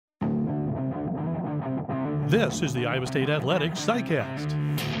This is the Iowa State Athletics SciCast.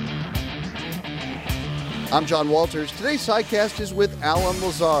 I'm John Walters. Today's SciCast is with Allen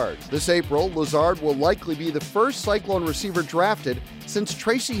Lazard. This April, Lazard will likely be the first Cyclone receiver drafted since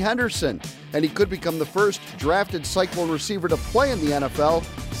Tracy Henderson, and he could become the first drafted Cyclone receiver to play in the NFL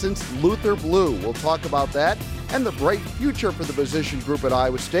since Luther Blue. We'll talk about that and the bright future for the position group at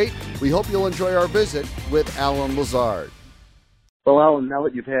Iowa State. We hope you'll enjoy our visit with Allen Lazard. Well, Allen, now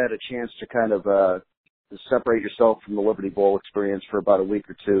that you've had a chance to kind of separate yourself from the Liberty Bowl experience for about a week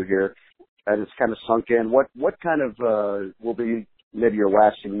or two here, and it's kind of sunk in. What kind of will be maybe your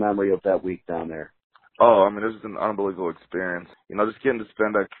lasting memory of that week down there? Oh, I mean, this is an unbelievable experience. You know, just getting to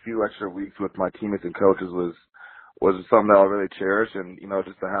spend a few extra weeks with my teammates and coaches was something that I really cherish. And, you know,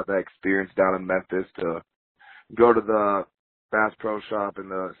 just to have that experience down in Memphis, to go to the Bass Pro Shop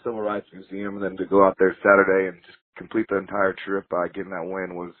and the Civil Rights Museum, and then to go out there Saturday and just complete the entire trip by getting that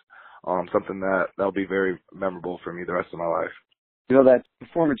win was something that'll be very memorable for me the rest of my life. You know, that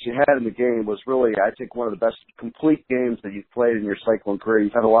performance you had in the game was really, I think, one of the best complete games that you've played in your Cyclone career.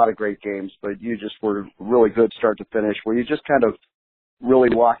 You've had a lot of great games, but you just were really good start to finish. Were you just kind of really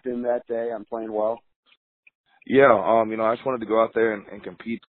locked in that day on playing well? Yeah, you know, I just wanted to go out there and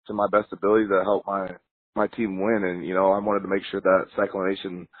compete to my best ability to help my team win. And, you know, I wanted to make sure that Cyclone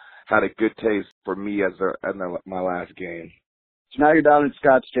Nation had a good taste for me as my last game. So now you're down in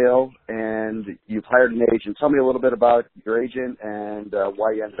Scottsdale, and you've hired an agent. Tell me a little bit about your agent and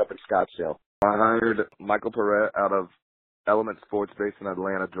why you ended up in Scottsdale. I hired Michael Perret out of Element Sports based in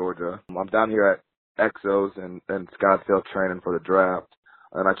Atlanta, Georgia. I'm down here at Exos and Scottsdale training for the draft.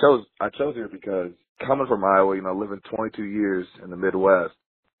 And I chose here because coming from Iowa, you know, living 22 years in the Midwest,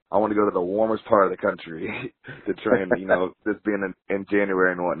 I want to go to the warmest part of the country to train, you know, this being in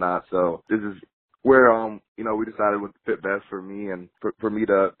January and whatnot. So this is where, you know, we decided would fit best for me and for me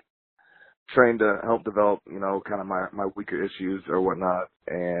to train to help develop, you know, kind of my weaker issues or whatnot,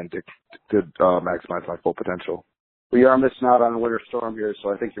 and to maximize my full potential. We are missing out on a winter storm here,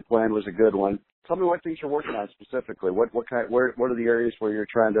 so I think your plan was a good one. Tell me what things you're working on specifically. What are the areas where you're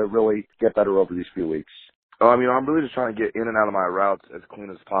trying to really get better over these few weeks? I mean, I'm really just trying to get in and out of my routes as clean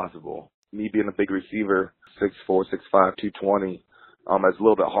as possible. Me being a big receiver, 6'4", 6'5", 220, it's a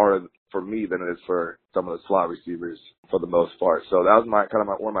little bit harder for me than it is for some of the slot receivers for the most part. So that was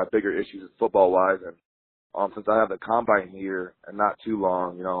one of my bigger issues football wise. And since I have the combine here and not too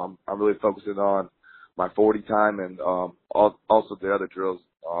long, you know, I'm really focusing on my 40 time and also the other drills,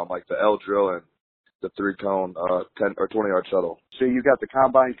 like the L drill and the 3-cone 10 or 20-yard shuttle. So you got the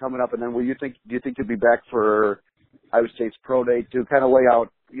combine coming up, and then do you think you'll be back for Iowa State's pro day to kind of lay out,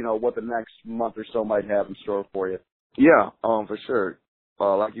 you know, what the next month or so might have in store for you? Yeah, for sure.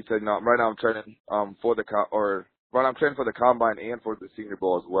 Like you said, right now I'm training I'm training for the combine and for the Senior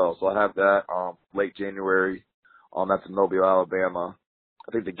Bowl as well. So I have that late January. That's in Mobile, Alabama.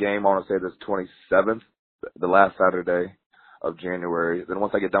 I think the game, I want to say, this 27th, the last Saturday of January. Then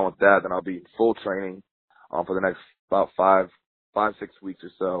once I get done with that, then I'll be full training for the next about 5-6 weeks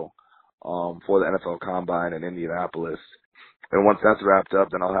or so for the NFL Combine in Indianapolis. And once that's wrapped up,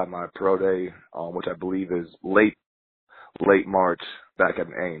 then I'll have my pro day, which I believe is late March, back at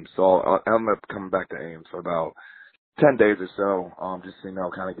Ames. So I'll end up coming back to Ames for about 10 days or so, just to, you know,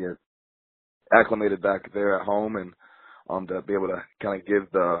 kind of get acclimated back there at home and to be able to kind of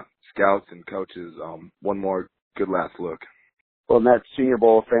give the scouts and coaches one more good last look. Well, in that Senior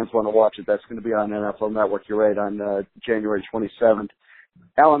Bowl, if fans want to watch it, that's going to be on NFL Network. You're right, on January 27th.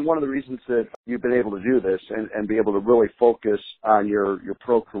 Allen, one of the reasons that you've been able to do this and be able to really focus on your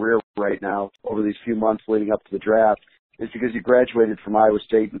pro career right now over these few months leading up to the draft is because you graduated from Iowa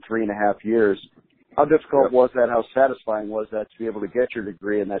State in 3.5 years. How difficult was that? How satisfying was that to be able to get your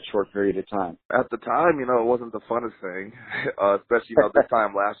degree in that short period of time? At the time, you know, it wasn't the funnest thing, especially, you know, this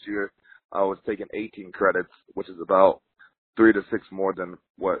time last year I was taking 18 credits, which is about 3 to 6 more than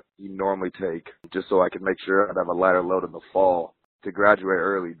what you normally take, just so I could make sure I'd have a lighter load in the fall to graduate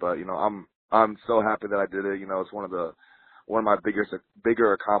early. But, you know, I'm so happy that I did it. You know, it's one of my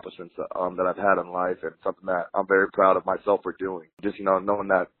bigger accomplishments that I've had in life, and something that I'm very proud of myself for doing. Just, you know, knowing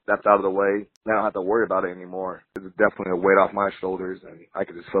that that's out of the way, I don't have to worry about it anymore. It's definitely a weight off my shoulders, and I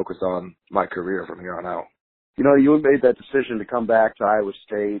can just focus on my career from here on out. You know, you made that decision to come back to Iowa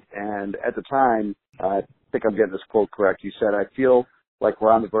State, and at the time, I think I'm getting this quote correct, you said, "I feel like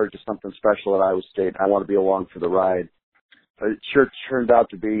we're on the verge of something special at Iowa State. I want to be along for the ride." It sure turned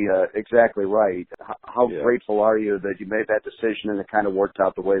out to be exactly right. How grateful are you that you made that decision and it kind of worked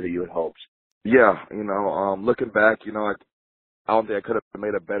out the way that you had hoped? Yeah, you know, looking back, you know, I don't think I could have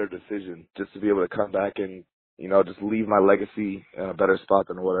made a better decision just to be able to come back and, you know, just leave my legacy in a better spot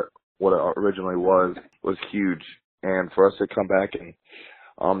than what it originally was huge. And for us to come back and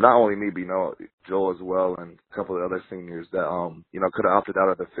not only me, but Joel as well, and a couple of other seniors that could have opted out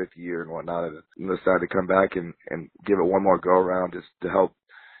of the fifth year and whatnot, and decided to come back and give it one more go around just to help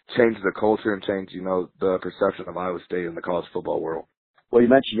change the culture and change the perception of Iowa State in the college football world. Well, you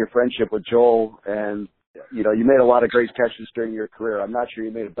mentioned your friendship with Joel, and you made a lot of great catches during your career. I'm not sure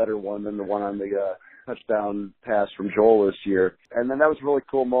you made a better one than the one on the touchdown pass from Joel this year. And then that was a really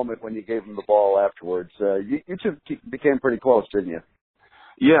cool moment when you gave him the ball afterwards. You two became pretty close, didn't you?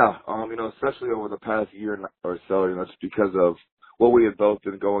 Yeah, especially over the past year or so, just because of what we had both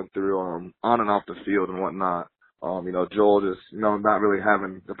been going through on and off the field and whatnot. Joel just, not really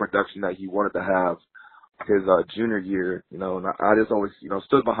having the production that he wanted to have his junior year, and I just always,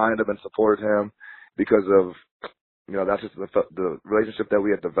 stood behind him and supported him because of, that's just the relationship that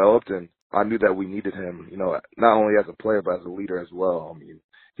we had developed, and I knew that we needed him, not only as a player but as a leader as well. I mean,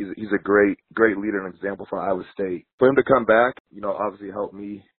 he's a great leader and example for Iowa State. For him to come back, obviously helped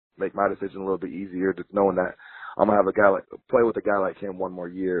me make my decision a little bit easier, just knowing that I'm gonna have play with a guy like him one more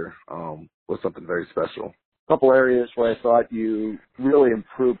year was something very special. A couple areas where I thought you really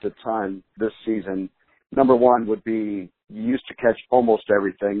improved a ton this season. Number one would be you used to catch almost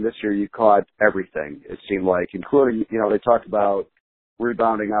everything. This year you caught everything, it seemed like, including, they talked about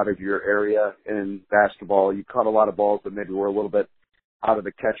rebounding out of your area in basketball. You caught a lot of balls that maybe were a little bit out of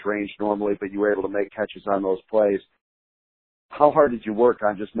the catch range normally, but you were able to make catches on those plays. How hard did you work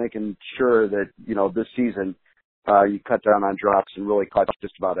on just making sure that, this season you cut down on drops and really caught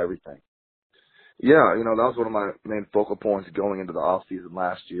just about everything? Yeah, that was one of my main focal points going into the off season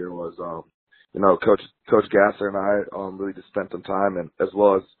last year was, Coach Gasser and I really just spent some time, and as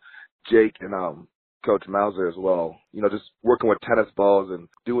well as Jake and Coach Mauser as well. Just working with tennis balls and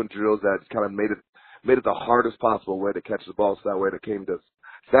doing drills that kind of made it the hardest possible way to catch the ball, so that way it came to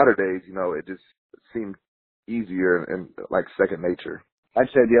Saturdays, it just seemed easier and like second nature. I'd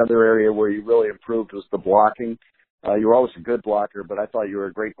say the other area where you really improved was the blocking. You were always a good blocker, but I thought you were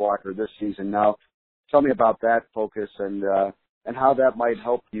a great blocker this season. Now, tell me about that focus and how that might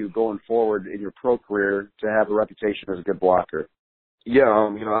help you going forward in your pro career to have a reputation as a good blocker. Yeah,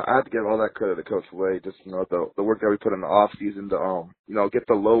 I have to give all that credit to Coach Wade, just, the work that we put in the off season to, get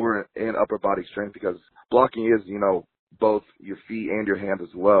the lower and upper body strength, because blocking is, both your feet and your hands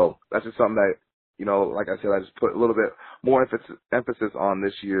as well. That's just something that, like I said, I just put a little bit more emphasis on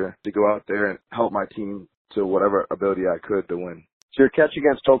this year to go out there and help my team to whatever ability I could to win. So your catch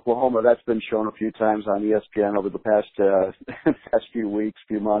against Oklahoma, that's been shown a few times on ESPN over the past few weeks,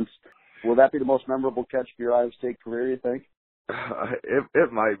 few months. Will that be the most memorable catch for your Iowa State career, you think?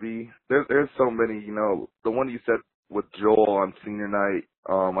 It might be. There's so many, the one you said with Joel on senior night,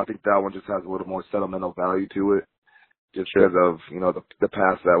 I think that one just has a little more sentimental value to it, just because of, the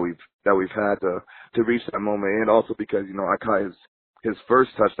past that we've had to reach that moment, and also because, I caught his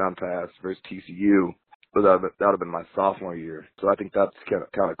first touchdown pass versus TCU. But that would have been my sophomore year. So I think that's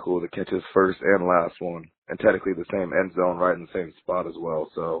kind of cool to catch his first and last one, and technically the same end zone right in the same spot as well.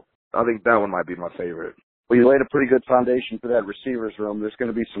 So I think that one might be my favorite. Well, you laid a pretty good foundation for that receivers room. There's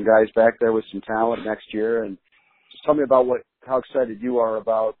going to be some guys back there with some talent next year. And just tell me about how excited you are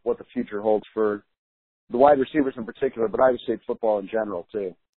about what the future holds for the wide receivers in particular, but Iowa State football in general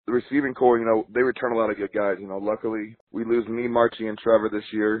too. The receiving core, they return a lot of good guys. Luckily we lose me, Marchie, and Trevor this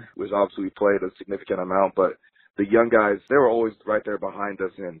year, which obviously we played a significant amount, but the young guys, they were always right there behind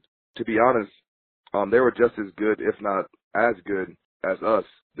us. And to be honest, they were just as good, if not as good as us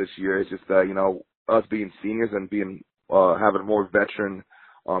this year. It's just that, us being seniors and being, having more veteran,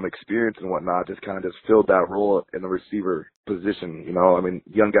 experience and whatnot, just kind of just filled that role in the receiver position.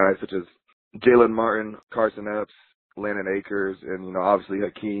 Young guys such as Jalen Martin, Carson Epps, Landon Akers, and, obviously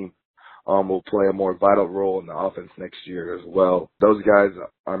Hakeem will play a more vital role in the offense next year as well. Those guys,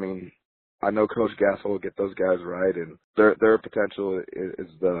 I know Coach Gassel will get those guys right, and their potential is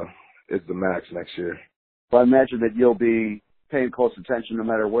the max next year. Well, I imagine that you'll be paying close attention no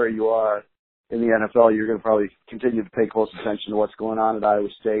matter where you are in the NFL. You're going to probably continue to pay close attention to what's going on at Iowa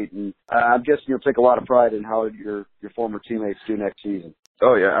State, and I'm guessing you'll take a lot of pride in how your former teammates do next season.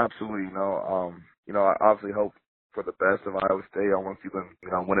 Oh yeah, absolutely. I obviously hope for the best of Iowa State. I want to see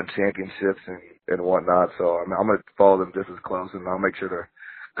them, winning championships and whatnot. So I'm going to follow them just as close, and I'll make sure to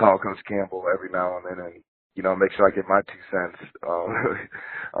call Coach Campbell every now and then, and make sure I get my 2 cents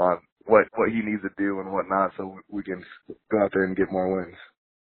on what he needs to do and whatnot, so we can go out there and get more wins.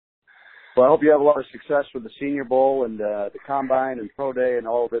 Well, I hope you have a lot of success with the Senior Bowl and the Combine and Pro Day and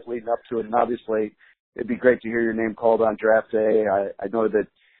all of it leading up to it. And obviously, it'd be great to hear your name called on draft day. I know that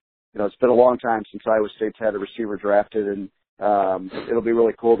it's been a long time since Iowa State's had a receiver drafted, and it'll be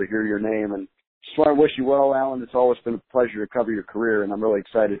really cool to hear your name. And just want to wish you well, Alan. It's always been a pleasure to cover your career, and I'm really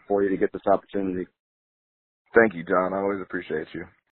excited for you to get this opportunity. Thank you, John. I always appreciate you.